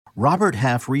Robert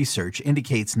Half research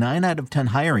indicates 9 out of 10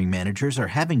 hiring managers are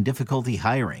having difficulty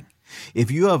hiring.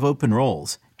 If you have open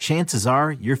roles, chances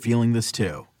are you're feeling this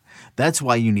too. That's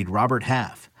why you need Robert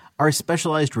Half. Our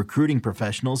specialized recruiting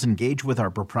professionals engage with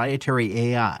our proprietary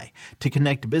AI to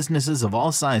connect businesses of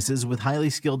all sizes with highly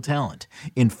skilled talent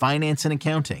in finance and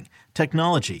accounting,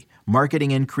 technology,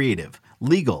 marketing and creative,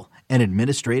 legal, and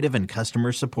administrative and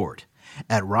customer support.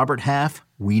 At Robert Half,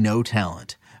 we know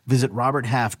talent. Visit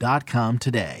roberthalf.com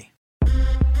today.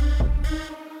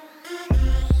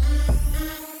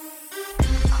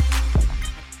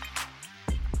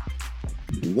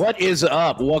 What is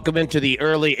up? Welcome into the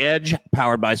Early Edge,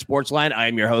 powered by Sportsline. I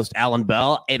am your host, Alan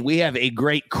Bell, and we have a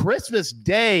great Christmas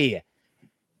Day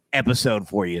episode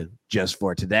for you just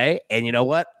for today. And you know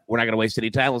what? We're not going to waste any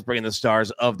time. Let's bring in the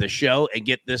stars of the show and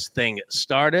get this thing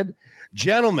started.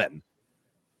 Gentlemen,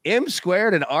 M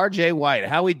Squared and RJ White.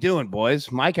 How we doing,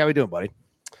 boys? Mike, how we doing, buddy?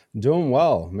 Doing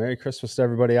well. Merry Christmas to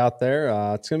everybody out there.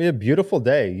 It's going to be a beautiful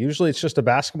day. Usually it's just a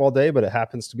basketball day, but it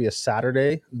happens to be a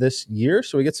Saturday this year,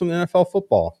 so we get some NFL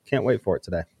football. Can't wait for it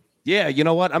today. Yeah, you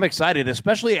know what? I'm excited,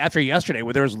 especially after yesterday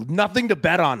where there was nothing to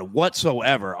bet on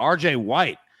whatsoever. RJ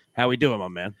White, how we doing, my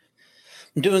man?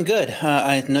 I'm doing good.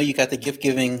 I know you got the gift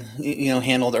giving,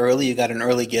 handled early. You got an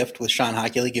early gift with Sean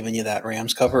Hockley giving you that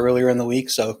Rams cover earlier in the week,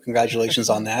 so congratulations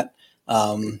on that.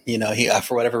 He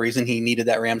for whatever reason he needed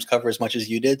that Rams cover as much as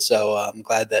you did, so I'm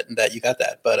glad that you got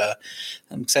that. But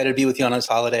I'm excited to be with you on this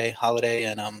holiday,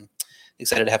 and I'm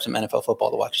excited to have some NFL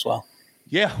football to watch as well.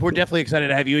 Yeah, we're definitely excited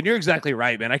to have you, and you're exactly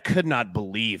right, man. I could not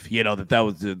believe, that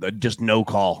was just no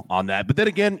call on that. But then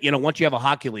again, once you have a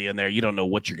Hockley in there, you don't know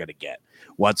what you're going to get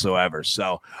whatsoever.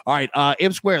 So, all right,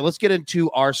 M Square, let's get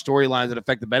into our storylines that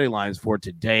affect the betting lines for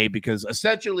today, because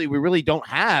essentially we really don't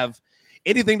have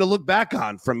anything to look back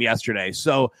on from yesterday.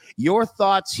 So your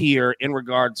thoughts here in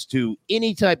regards to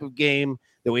any type of game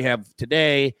that we have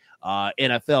today,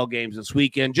 NFL games this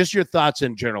weekend, just your thoughts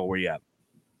in general where you at?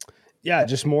 Yeah,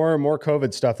 just more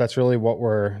COVID stuff. That's really what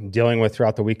we're dealing with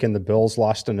throughout the weekend. The Bills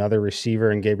lost another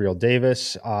receiver in Gabriel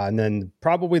Davis. And then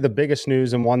probably the biggest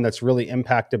news, and one that's really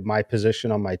impacted my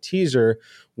position on my teaser,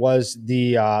 was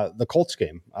the Colts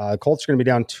game. Colts are going to be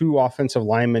down 2 offensive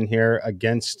linemen here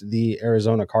against the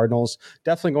Arizona Cardinals.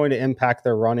 Definitely going to impact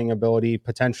their running ability,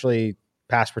 potentially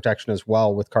pass protection as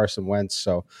well with Carson Wentz.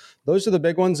 So those are the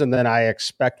big ones. And then I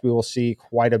expect we will see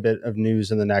quite a bit of news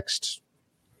in the next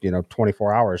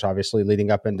 24 hours, obviously leading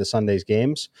up into Sunday's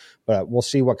games, but we'll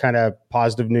see what kind of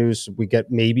positive news we get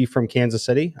maybe from Kansas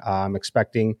City. I'm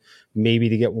expecting maybe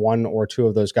to get 1 or 2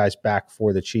 of those guys back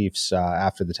for the Chiefs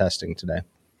after the testing today.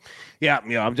 Yeah,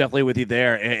 I'm definitely with you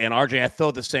there. And RJ, I throw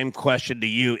the same question to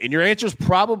you, and your answer is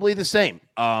probably the same.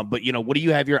 But, what do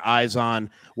you have your eyes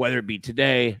on, whether it be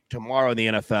today, tomorrow in the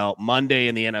NFL, Monday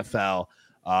in the NFL?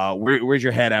 Where's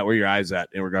your head at? Where are your eyes at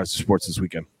in regards to sports this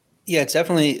weekend? Yeah, it's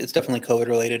definitely COVID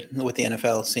related with the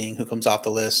NFL, seeing who comes off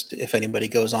the list, if anybody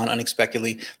goes on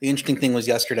unexpectedly. The interesting thing was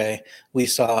yesterday we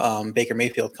saw Baker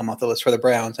Mayfield come off the list for the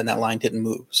Browns, and that line didn't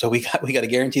move. So we got a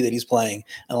guarantee that he's playing,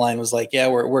 and the line was like, yeah,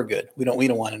 we're good. We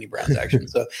don't want any Browns action.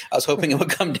 So I was hoping it would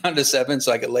come down to 7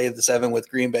 so I could lay the 7 with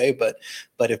Green Bay. But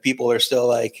if people are still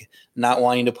like not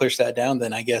wanting to push that down,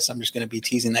 then I guess I'm just going to be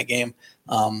teasing that game.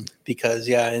 Because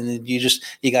and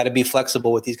you got to be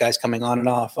flexible with these guys coming on and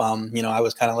off. I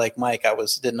was kind of like Mike,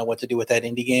 didn't know what to do with that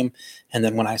Indy game. And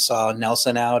then when I saw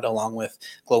Nelson out along with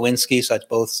Glowinski, so that's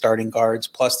both starting guards,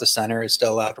 plus the center is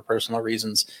still out for personal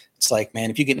reasons. It's like, man,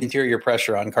 if you get interior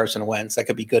pressure on Carson Wentz, that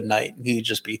could be good night. He'd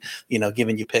just be,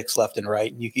 giving you picks left and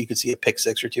right. You could see a pick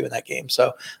 6 or 2 in that game.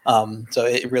 So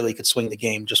it really could swing the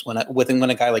game just when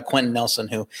a guy like Quentin Nelson,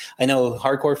 who I know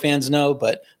hardcore fans know,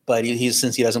 but he's,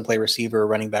 since he doesn't play receiver or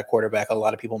running back, quarterback, a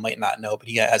lot of people might not know, but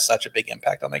he has such a big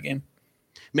impact on that game.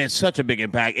 Man, such a big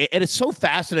impact. And it's so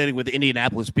fascinating with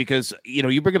Indianapolis because,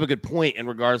 you bring up a good point in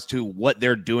regards to what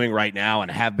they're doing right now and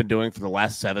have been doing for the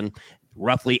last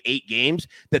roughly 8 games,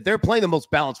 that they're playing the most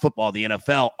balanced football in the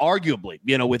NFL, arguably,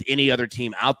 with any other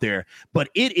team out there. But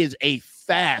it is a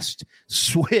fast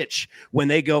switch when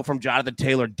they go from Jonathan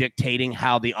Taylor dictating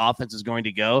how the offense is going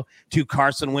to go to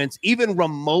Carson Wentz, even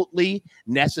remotely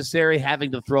necessary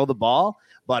having to throw the ball.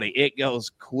 Buddy, it goes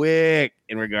quick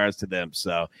in regards to them.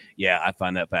 So, yeah, I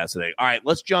find that fascinating. All right,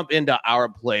 let's jump into our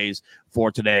plays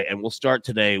for today, and we'll start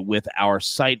today with our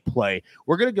site play.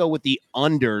 We're going to go with the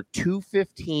under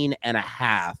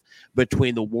 215.5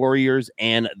 between the Warriors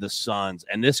and the Suns,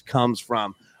 and this comes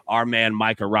from our man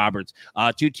Micah Roberts.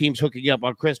 2 teams hooking up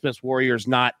on Christmas. Warriors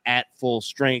not at full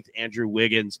strength. Andrew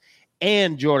Wiggins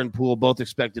and Jordan Poole, both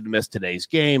expected to miss today's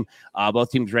game.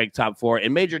 Both teams ranked top 4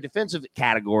 in major defensive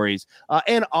categories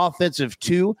and offensive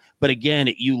too. But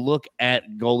again, you look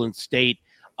at Golden State,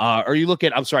 or you look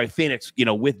at, Phoenix,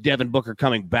 with Devin Booker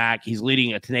coming back, he's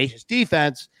leading a tenacious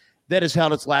defense that has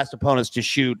held its last opponents to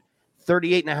shoot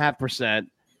 38.5%,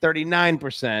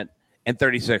 39%, and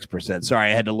 36%. Sorry,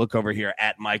 I had to look over here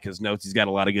at Micah's notes. He's got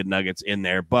a lot of good nuggets in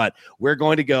there, but we're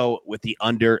going to go with the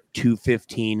under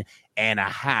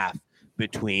 215.5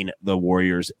 between the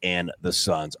Warriors and the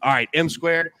Suns. All right, M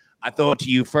Squared, I throw it to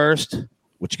you first.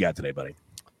 What you got today, buddy?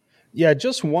 Yeah,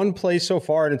 just one play so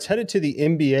far, and it's headed to the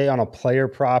NBA on a player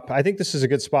prop. I think this is a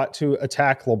good spot to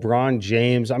attack LeBron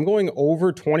James. I'm going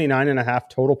over 29.5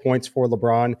 total points for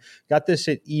LeBron. Got this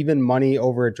at even money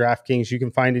over at DraftKings. You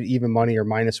can find it even money or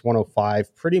minus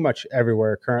 105 pretty much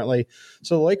everywhere currently.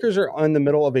 So the Lakers are in the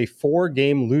middle of a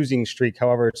 4-game losing streak.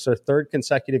 However, it's their 3rd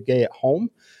consecutive game at home.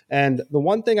 And the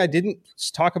one thing I didn't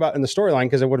talk about in the storyline,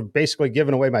 because I would have basically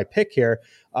given away my pick here,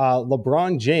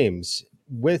 LeBron James,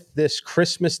 with this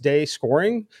Christmas Day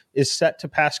scoring, is set to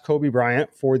pass Kobe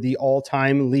Bryant for the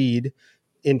all-time lead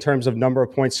in terms of number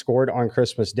of points scored on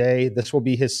Christmas Day. This will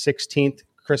be his 16th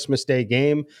Christmas Day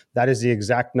game. That is the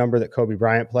exact number that Kobe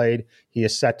Bryant played. He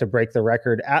is set to break the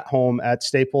record at home at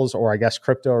Staples, or I guess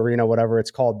Crypto Arena, whatever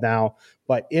it's called now.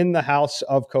 But in the house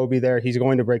of Kobe there, he's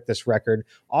going to break this record.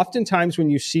 Oftentimes when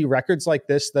you see records like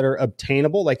this that are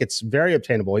obtainable, like it's very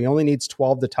obtainable, he only needs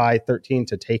 12 to tie, 13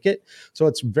 to take it. So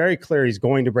it's very clear he's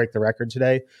going to break the record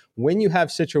today. When you have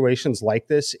situations like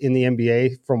this in the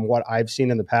NBA, from what I've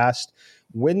seen in the past,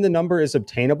 when the number is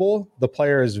obtainable, the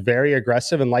player is very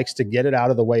aggressive and likes to get it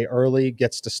out of the way early,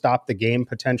 gets to stop the game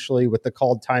potentially with the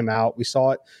called timeout. We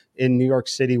saw it in New York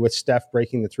City with Steph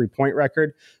breaking the 3-point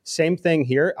record. Same thing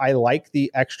here. I like the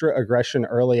extra aggression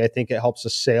early. I think it helps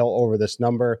us sail over this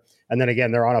number. And then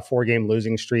again, they're on a 4-game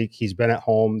losing streak. He's been at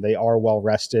home. They are well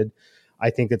rested. I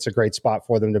think it's a great spot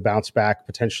for them to bounce back,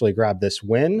 potentially grab this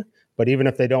win. But even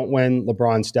if they don't win,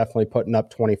 LeBron's definitely putting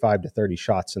up 25 to 30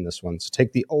 shots in this one. So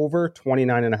take the over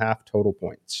 29.5 total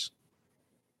points.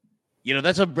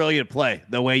 That's a brilliant play,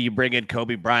 the way you bring in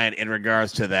Kobe Bryant in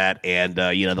regards to that and,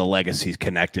 the legacies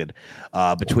connected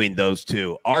between those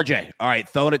two. RJ, all right,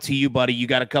 throwing it to you, buddy. You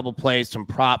got a couple plays, some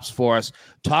props for us.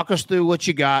 Talk us through what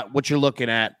you got, what you're looking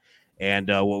at, and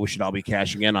what we should all be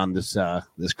cashing in on this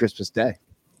Christmas Day.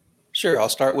 Sure. I'll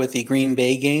start with the Green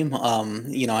Bay game.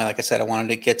 Like I said, I wanted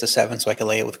to get to 7 so I could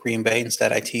lay it with Green Bay.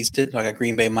 Instead, I teased it. I got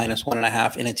Green Bay minus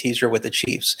 1.5 in a teaser with the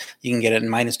Chiefs. You can get it at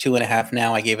minus 2.5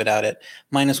 now. I gave it out at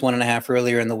minus 1.5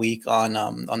 earlier in the week on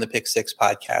the Pick Six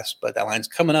podcast. But that line's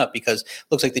coming up because it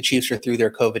looks like the Chiefs are through their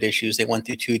COVID issues. They went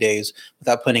through 2 days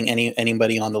without putting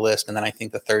anybody on the list. And then I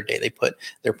think the 3rd day they put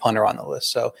their punter on the list.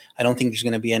 So I don't think there's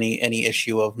going to be any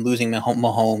issue of losing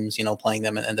Mahomes, playing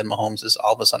them. And then Mahomes is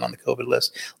all of a sudden on the COVID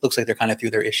list. Looks like they're kind of through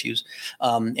their issues.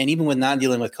 And even with not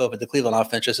dealing with COVID, the Cleveland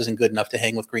offense just isn't good enough to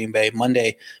hang with Green Bay.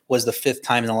 Monday was the 5th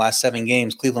time in the last 7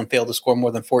 games Cleveland failed to score more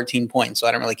than 14 points. So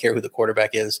I don't really care who the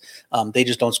quarterback is. They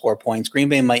just don't score points. Green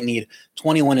Bay might need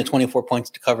 21 to 24 points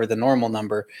to cover the normal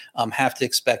number. Have to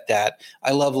expect that.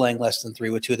 I love laying less than 3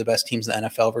 with 2 of the best teams in the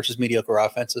NFL versus mediocre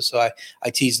offenses. So I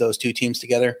tease those 2 teams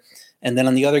together. And then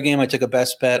on the other game, I took a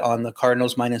best bet on the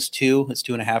Cardinals minus 2. It's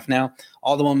 2.5 now.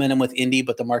 All the momentum with Indy,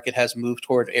 but the market has moved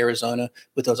toward Arizona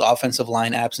with those offensive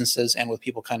line absences and with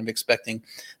people kind of expecting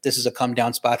this is a come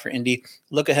down spot for Indy.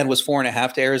 Look ahead was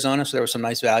 4.5 to Arizona. So there was some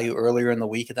nice value earlier in the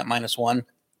week at that minus 1.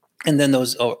 And then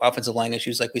those offensive line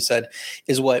issues, like we said,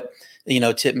 is what,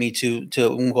 tipped me to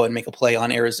go ahead and make a play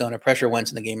on Arizona. Pressure Wentz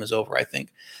and the game is over, I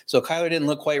think. So Kyler didn't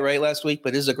look quite right last week,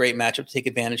 but this is a great matchup to take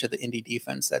advantage of the Indy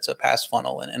defense. That's a pass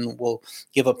funnel and will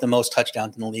give up the most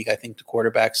touchdowns in the league, I think, to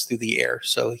quarterbacks through the air.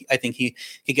 So I think he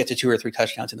could get to 2 or 3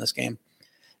 touchdowns in this game.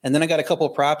 And then I got a couple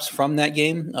of props from that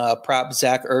game. Prop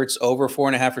Zach Ertz over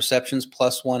 4.5 receptions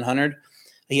plus 100.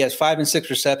 He has 5 and 6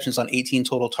 receptions on 18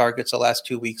 total targets the last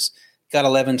 2 weeks. Got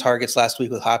 11 targets last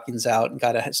week with Hopkins out and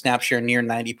got a snap share near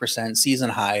 90%, season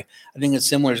high. I think it's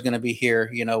similar is going to be here,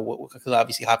 because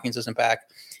obviously Hopkins isn't back.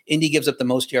 Indy gives up the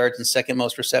most yards and second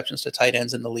most receptions to tight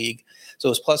ends in the league. So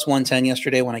it was plus 110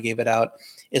 yesterday when I gave it out.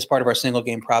 It's part of our single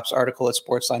game props article at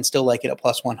Sportsline. Still like it at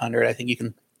plus 100. I think you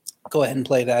can go ahead and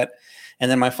play that. And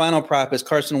then my final prop is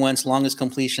Carson Wentz, longest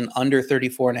completion under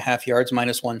 34.5 yards,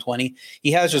 minus 120.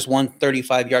 He has just one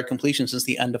 35-yard completion since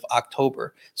the end of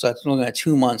October. So that's only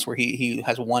 2 months where he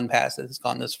has one pass that has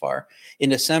gone this far. In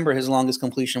December, his longest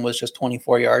completion was just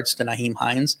 24 yards to Naheem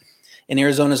Hines. And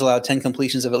Arizona's allowed 10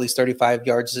 completions of at least 35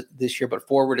 yards this year, but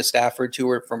 4 were to Stafford, 2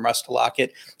 were from Russ to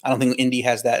Lockett. I don't think Indy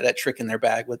has that trick in their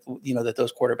bag with, that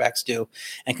those quarterbacks do.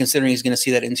 And considering he's going to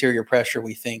see that interior pressure,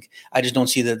 we think, I just don't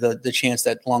see the chance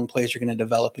that long plays are going to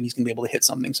develop and he's going to be able to hit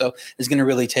something. So it's going to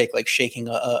really take like shaking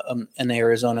an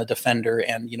Arizona defender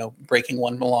and, breaking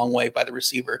one a long way by the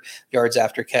receiver yards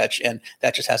after catch. And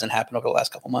that just hasn't happened over the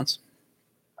last couple months.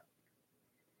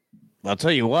 I'll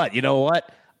tell you what,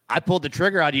 I pulled the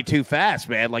trigger on you too fast,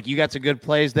 man. Like, you got some good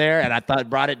plays there, and I thought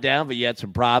brought it down, but you had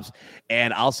some props.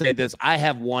 And I'll say this, I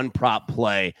have one prop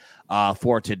play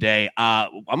for today.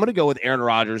 I'm going to go with Aaron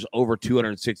Rodgers over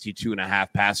 262.5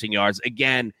 passing yards.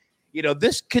 Again,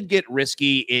 this could get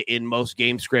risky in most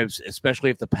game scripts, especially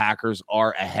if the Packers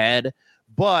are ahead.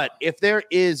 But if there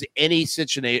is any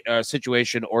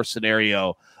situation or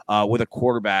scenario with a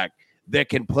quarterback that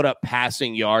can put up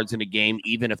passing yards in a game,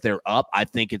 even if they're up, I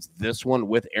think it's this one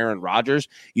with Aaron Rodgers.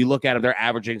 You look at them, they're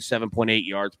averaging 7.8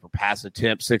 yards per pass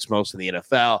attempt, 6th most in the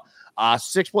NFL,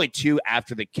 6.2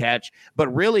 after the catch.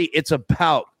 But really, it's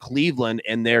about Cleveland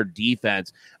and their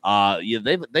defense.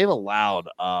 They've allowed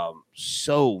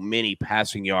so many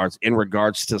passing yards in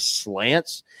regards to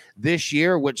slants this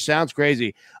year, which sounds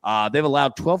crazy. They've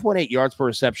allowed 12.8 yards per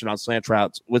reception on slant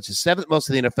routes, which is 7th most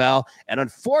in the NFL. And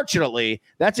unfortunately,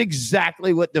 that's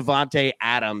exactly what Davante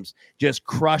Adams just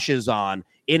crushes on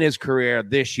in his career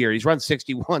this year. He's run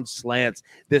 61 slants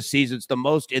this season. It's the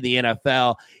most in the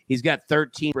NFL. He's got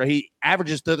 13. He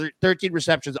averages 13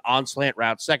 receptions on slant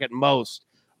routes, 2nd most.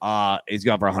 He's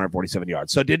got over 147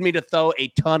 yards. So didn't mean to throw a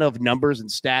ton of numbers and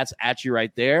stats at you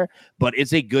right there, but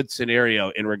it's a good scenario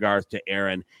in regards to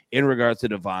Aaron, in regards to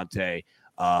Davante.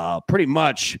 Pretty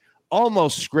much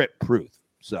almost script proof.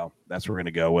 So that's what we're going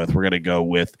to go with. We're going to go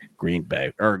with Green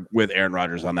Bay, or with Aaron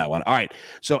Rodgers on that one. All right.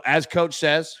 So as Coach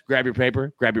says, grab your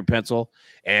paper, grab your pencil.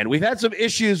 And we've had some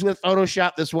issues with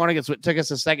Photoshop this morning. It took us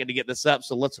a second to get this up.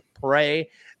 So let's pray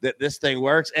that this thing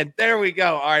works. And there we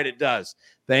go. All right, it does.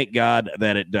 Thank God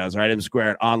that it does. All right, M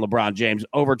squared on LeBron James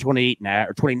over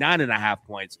 29.5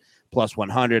 points plus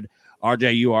 100.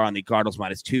 RJ, you are on the Cardinals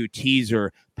 -2.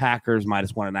 Teaser, Packers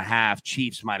 -1.5.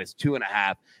 Chiefs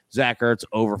 -2.5. Zach Ertz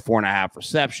over 4.5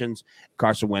 receptions.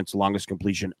 Carson Wentz, longest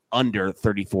completion under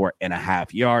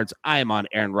 34.5 yards. I am on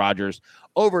Aaron Rodgers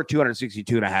over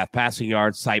 262.5 passing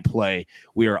yards. Site play,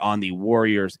 we are on the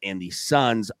Warriors and the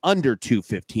Suns under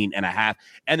 215.5.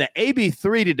 And the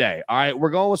AB3 today. All right,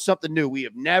 we're going with something new. We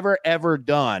have never, ever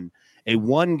done a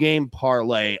one-game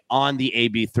parlay on the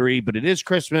AB3, but it is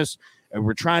Christmas, and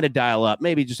we're trying to dial up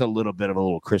maybe just a little bit of a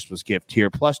little Christmas gift here.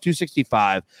 Plus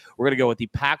 265. We're going to go with the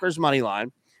Packers money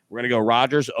line. We're going to go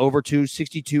Rodgers over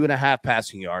 262.5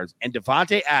 passing yards. And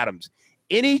Davante Adams,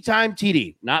 anytime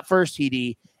TD, not first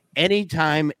TD,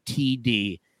 anytime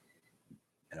TD.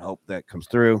 And I hope that comes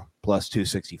through. Plus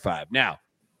 265. Now,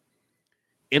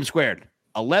 M squared,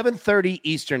 11:30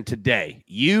 Eastern today.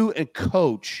 You and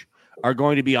Coach are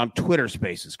going to be on Twitter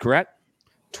Spaces, correct?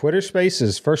 Twitter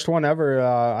Spaces, first one ever,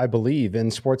 I believe, in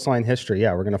Sportsline history.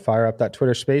 Yeah, we're going to fire up that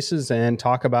Twitter Spaces and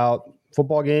talk about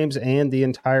football games and the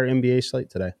entire NBA slate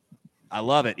today. I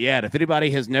love it. Yeah, and if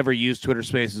anybody has never used Twitter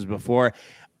Spaces before,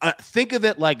 think of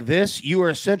it like this. You are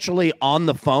essentially on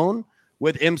the phone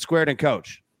with M squared and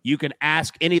Coach. You can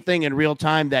ask anything in real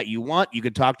time that you want. You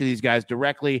can talk to these guys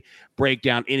directly, break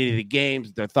down any of the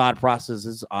games, their thought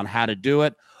processes on how to do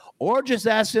it. Or just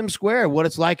ask M squared what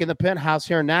it's like in the penthouse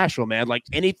here in Nashville, man. Like,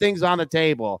 anything's on the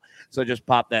table. So just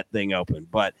pop that thing open.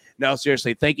 But no,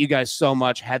 seriously, thank you guys so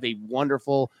much. Have a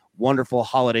wonderful, wonderful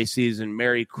holiday season.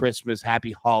 Merry Christmas.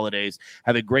 Happy holidays.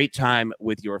 Have a great time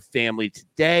with your family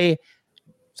today.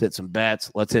 Let's hit some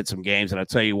bets. Let's hit some games. And I'll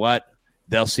tell you what,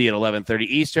 they'll see you at 11:30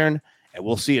 Eastern. And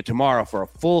we'll see you tomorrow for a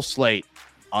full slate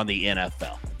on the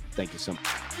NFL. Thank you so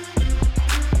much.